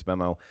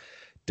sportsmemo.com.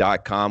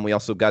 We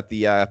also got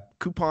the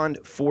coupon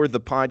for the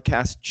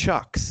podcast,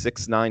 Chuck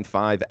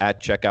 695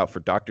 at checkout for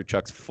Dr.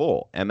 Chuck's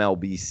full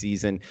MLB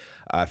season.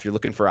 If you're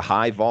looking for a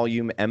high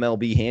volume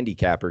MLB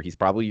handicapper, he's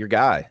probably your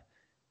guy.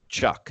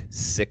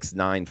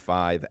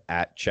 Chuck695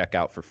 at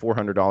checkout for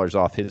 $400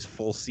 off his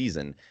full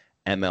season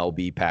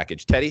MLB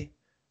package. Teddy,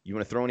 you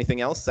want to throw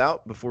anything else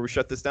out before we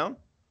shut this down?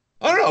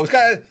 I don't know. It was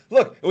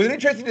it was an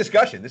interesting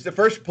discussion. This is the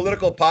first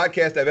political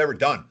podcast I've ever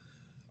done.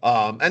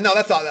 And no,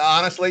 that's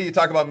honestly, you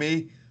talk about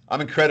me,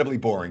 I'm incredibly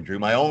boring, Drew.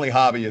 My only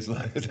hobby is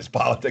this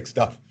politics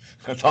stuff.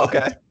 That's all.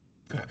 Okay.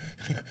 But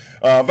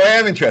I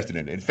am interested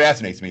in it. It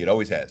fascinates me. It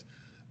always has.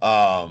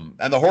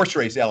 And the horse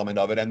race element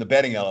of it and the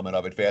betting element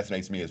of it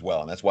fascinates me as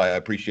well. And that's why I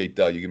appreciate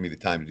you giving me the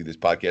time to do this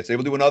podcast.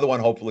 We'll do another one,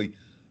 hopefully,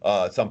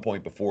 at some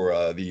point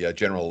before the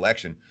general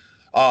election.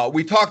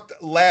 We talked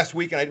last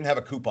week, and I didn't have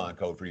a coupon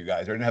code for you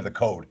guys. I didn't have the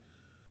code.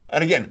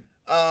 And again,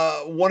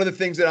 one of the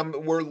things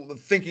that we're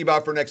thinking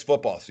about for next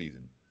football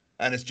season,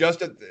 and it's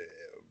just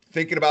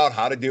thinking about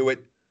how to do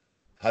it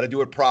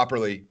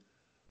properly.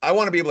 I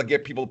want to be able to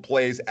get people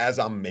plays as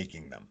I'm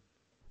making them.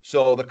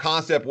 So the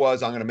concept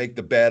was, I'm going to make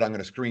the bet, I'm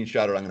going to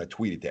screenshot it, I'm going to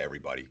tweet it to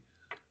everybody.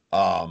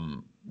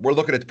 We're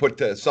looking to put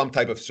some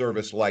type of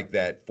service like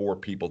that for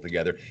people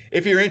together.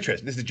 If you're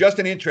interested, this is just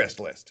an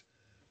interest list.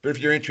 But if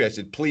you're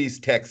interested, please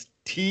text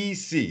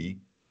TC,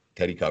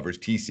 Teddy Covers,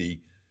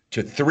 TC,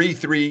 to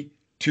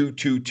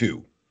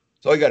 33222.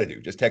 That's all you got to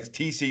do. Just text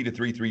TC to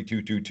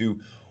 33222.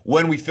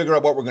 When we figure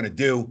out what we're going to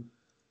do,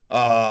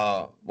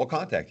 we'll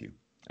contact you.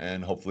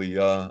 And hopefully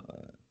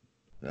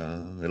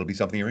it'll be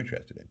something you're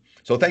interested in.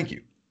 So thank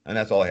you. And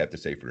that's all I have to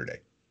say for today.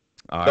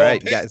 All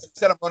right, guys.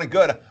 Said I'm running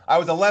good. I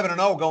was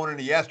 11-0 going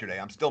into yesterday.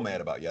 I'm still mad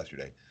about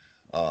yesterday.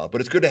 But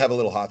it's good to have a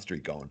little hot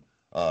streak going.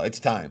 It's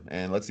time.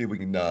 And let's see if we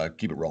can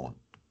keep it rolling.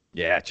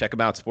 Yeah, check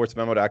them out,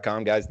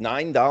 sportsmemo.com, guys.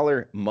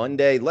 $9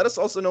 Monday. Let us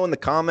also know in the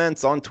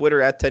comments on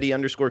Twitter at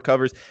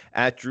Teddy_covers,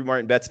 at Drew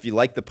Martin Bets, if you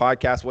like the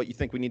podcast, what you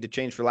think we need to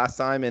change for last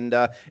time, and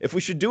if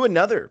we should do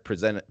another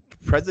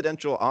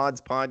presidential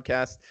odds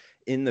podcast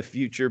in the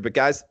future. But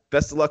guys,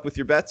 best of luck with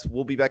your bets.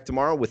 We'll be back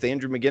tomorrow with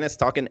Andrew McGinnis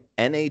talking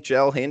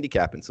NHL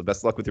handicapping. So best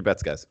of luck with your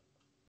bets, guys.